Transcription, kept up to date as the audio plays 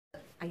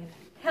Ayun.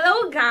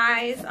 Hello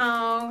guys!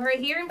 We're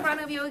here in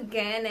front of you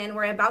again and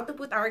we're about to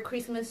put our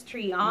Christmas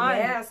tree on.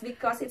 Yes,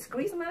 because it's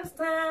Christmas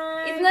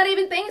time. It's not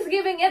even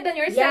Thanksgiving yet, then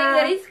you're saying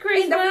that it's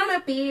Christmas. In the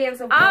Philippines,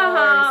 of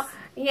course.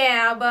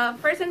 Yeah, but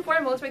first and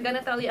foremost, we're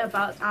gonna tell you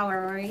about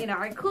our,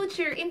 our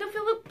culture in the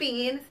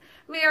Philippines.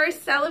 We are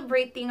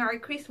celebrating our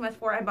Christmas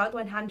for about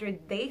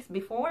 100 days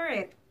before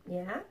it.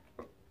 Yeah.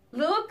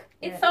 Look,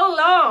 it's so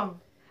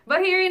long. But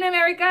here in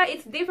America,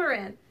 it's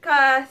different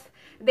because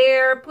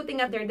they're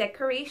putting up their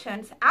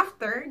decorations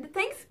after the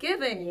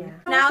Thanksgiving. Yeah.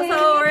 Now,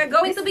 so we're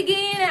going to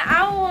begin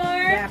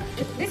our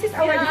This is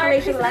our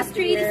decoration Christmas last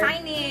tree year.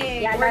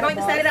 designing. Yeah, we're going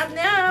to set it up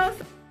now.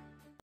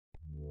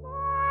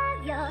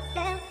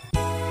 Yourself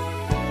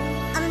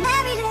a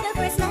merry little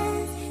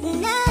Christmas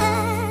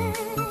night.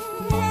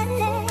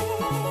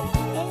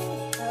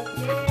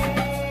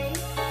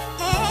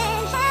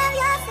 And have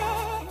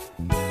yourself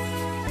a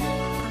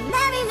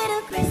merry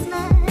little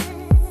Christmas.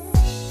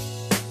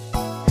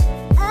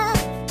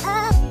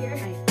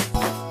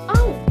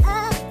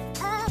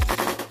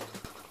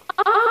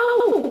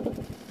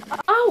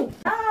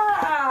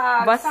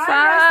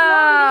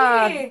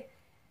 Basag!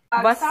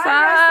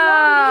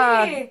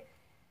 Basag!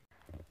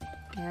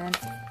 Yan.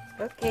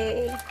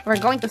 Okay. We're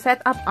going to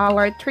set up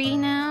our tree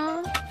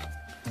now.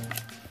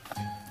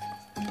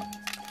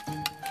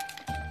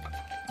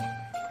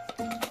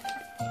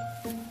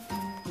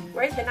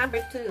 Where's the number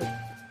 2?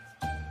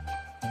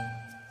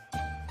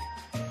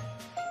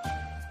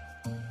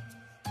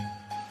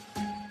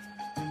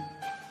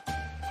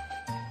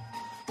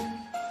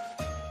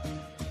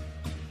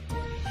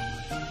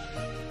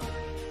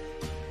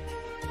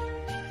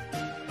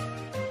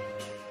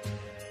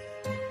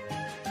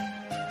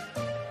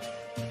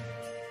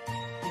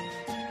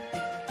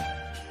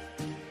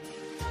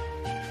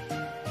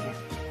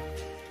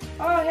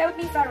 Oh, help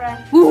me, Sarah.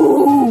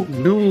 Ooh!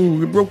 No,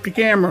 you broke the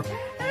camera.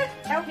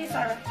 Help me,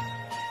 Sarah.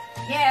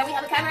 Yeah, we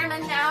have a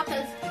cameraman now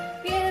because,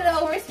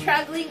 we're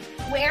struggling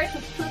where to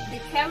put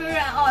the camera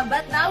on.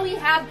 But now we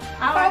have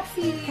our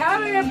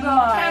Camera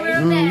boy.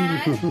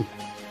 cameraman.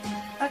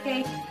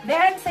 Okay,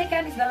 then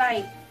second is the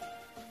light.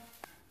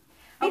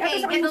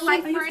 Okay, get the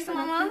light first,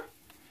 Mama.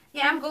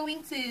 Yeah, I'm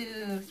going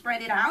to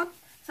spread it out.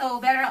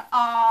 So better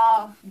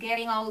off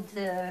getting all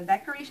the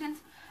decorations.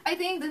 I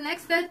think the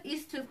next step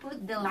is to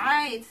put the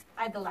lights.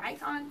 Add the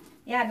lights on.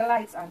 Yeah, the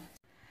lights on.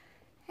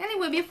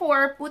 Anyway,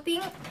 before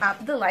putting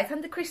up the lights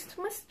on the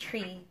Christmas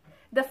tree,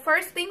 the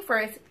first thing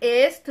first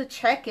is to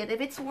check it if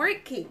it's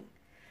working.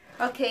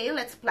 Okay,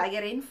 let's plug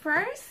it in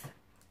first.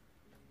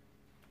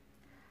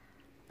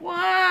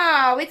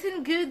 Wow, it's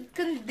in good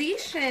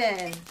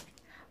condition.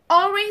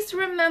 Always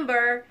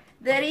remember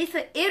that it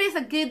is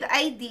a good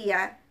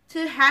idea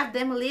to have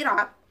them lit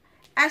up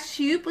as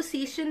you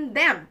position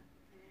them,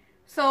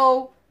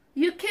 so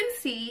you can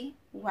see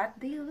what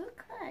they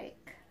look like.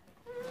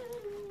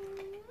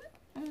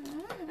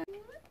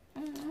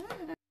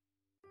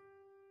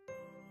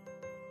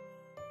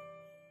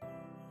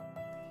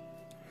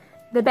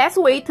 The best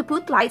way to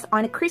put lights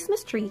on a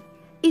Christmas tree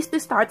is to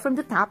start from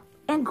the top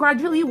and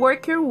gradually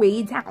work your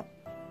way down.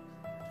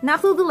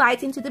 Knuckle the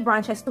lights into the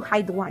branches to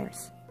hide the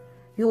wires.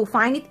 You will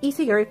find it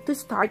easier to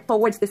start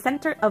towards the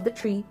center of the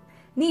tree,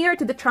 near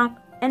to the trunk,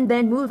 and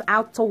then move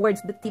out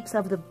towards the tips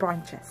of the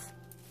branches.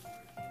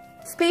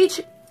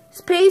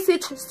 Space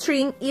each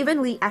string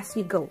evenly as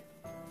you go.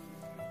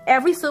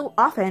 Every so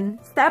often,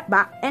 step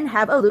back and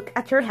have a look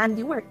at your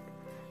handiwork.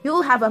 You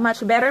will have a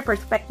much better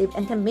perspective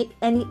and can make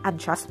any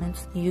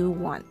adjustments you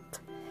want.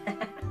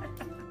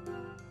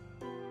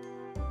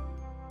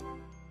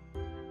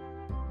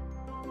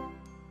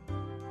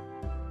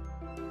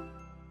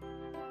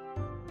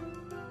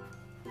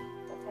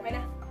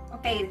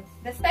 Okay,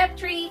 the step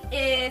 3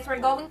 is we're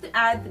going to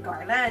add the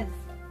garlands.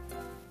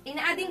 In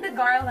adding the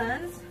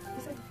garlands,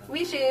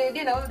 we should,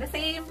 the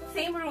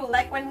same rule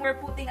like when we're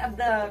putting up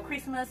the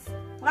Christmas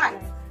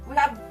lights. We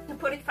have to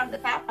put it from the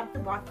top up to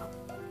bottom.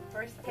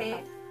 First,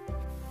 okay?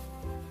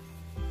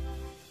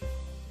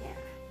 Yeah.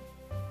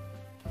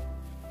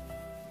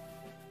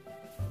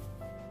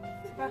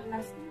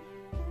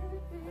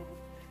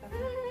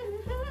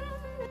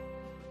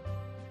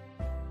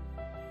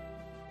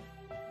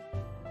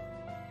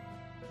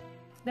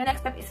 The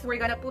next step is we're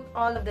gonna put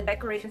all of the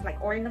decorations like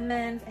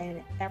ornaments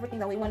and everything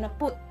that we wanna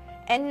put.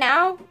 And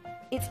now,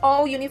 it's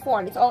all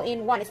uniform. It's all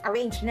in one. It's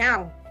arranged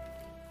now.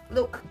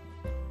 Look.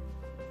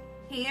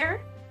 Here.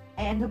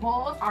 And the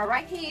balls are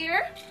right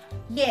here.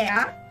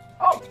 Yeah.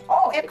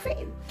 Oh, epic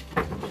fail.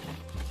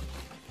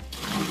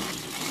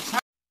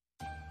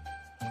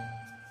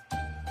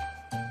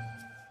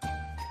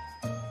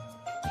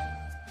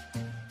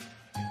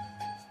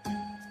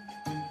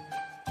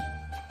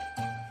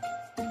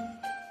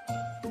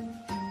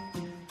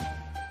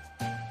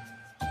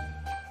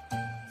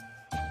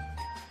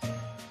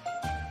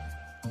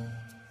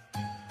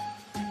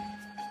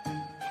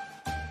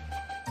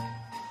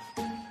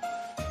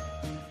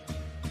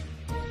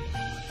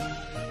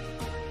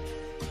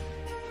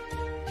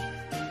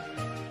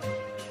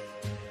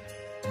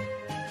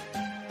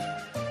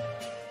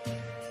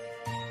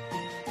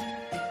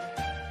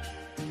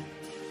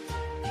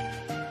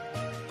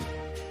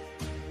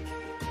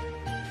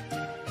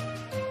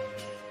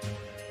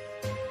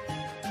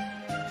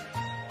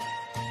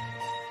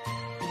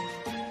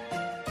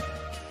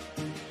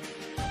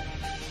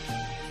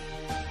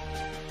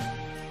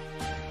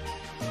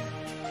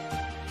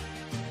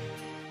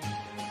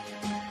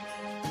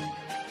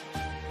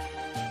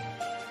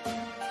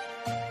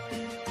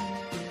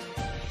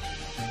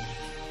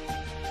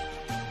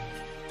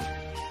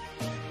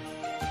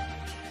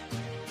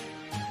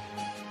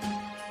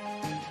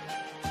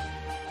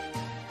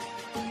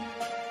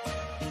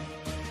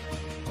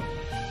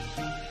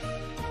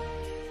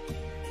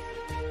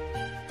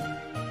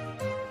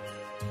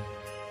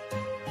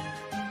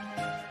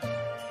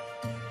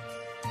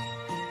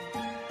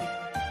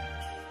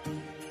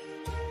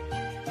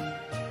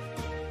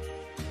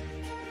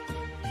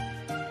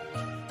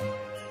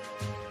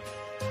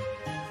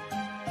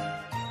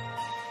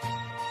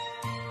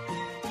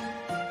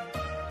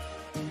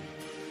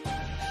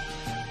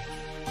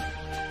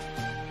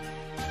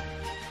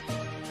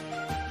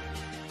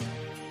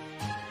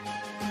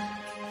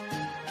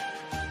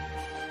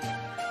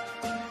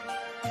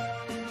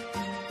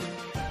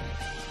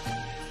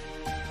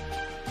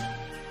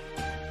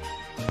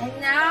 And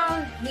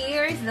now,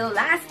 here's the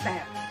last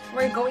step.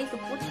 We're going to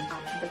put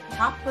up the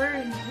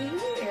topper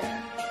here.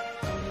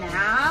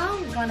 Now,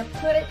 we're gonna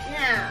put it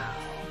now.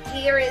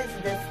 Here is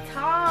the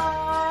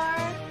star.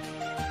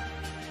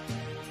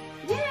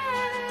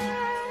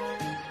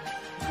 Yeah!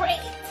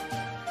 Great!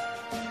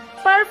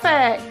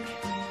 Perfect!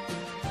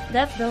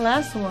 That's the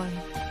last one.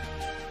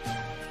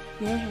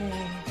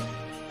 Yeah.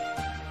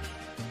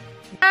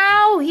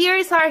 Now,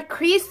 here's our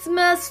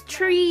Christmas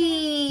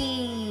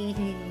tree.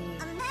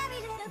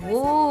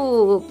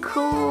 Whoa,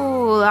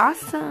 cool,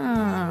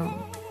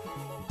 awesome.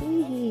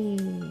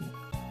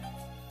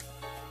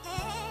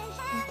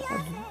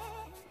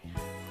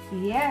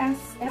 Yes,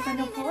 eto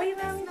na po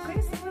yung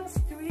Christmas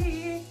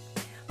tree.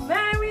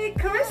 Merry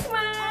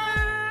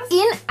Christmas!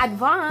 In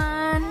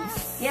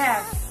advance.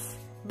 Yes.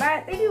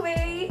 But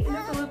anyway, in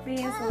the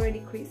Philippines,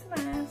 already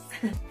Christmas.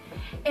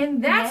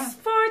 And that's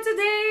for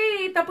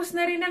today. Tapos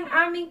na rin ang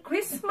aming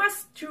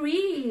Christmas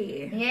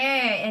tree.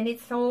 Yeah, and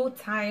it's so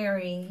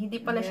tiring. Hindi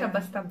pala siya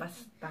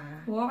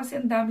basta-basta. Oo, kasi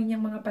ang dami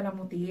niyang mga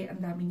palamuti,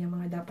 ang dami niyang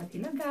mga dapat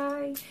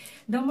ilagay.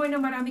 The more na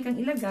marami kang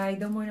ilagay,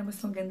 the more na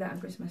mas maganda ang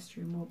Christmas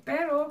tree mo.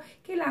 Pero,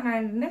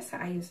 kailangan nasa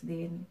ayos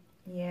din.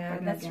 Yeah,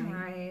 that's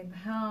right.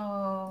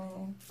 How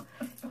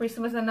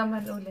Christmas na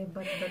naman ulit,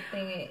 but the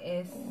thing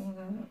is,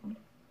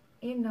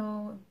 you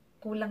know,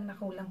 kulang na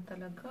kulang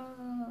talaga.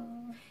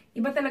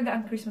 Iba talaga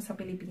ang Christmas sa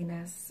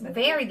Pilipinas.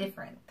 Very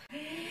different.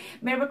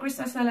 Merry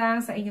Christmas na lang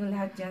sa inyong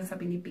lahat dyan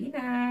sa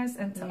Pilipinas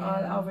and to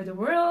all over the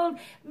world.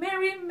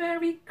 Merry,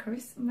 Merry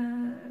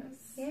Christmas!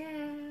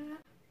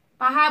 Yeah.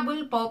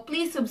 Pahabol po,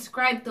 please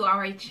subscribe to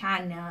our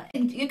channel.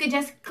 And you can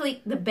just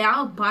click the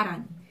bell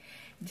button.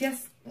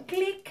 Just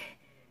click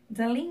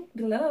the link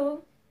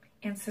below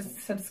and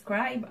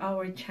subscribe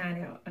our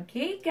channel.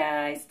 Okay,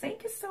 guys?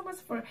 Thank you so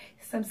much for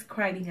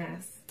subscribing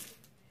us.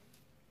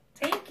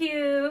 Thank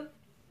you!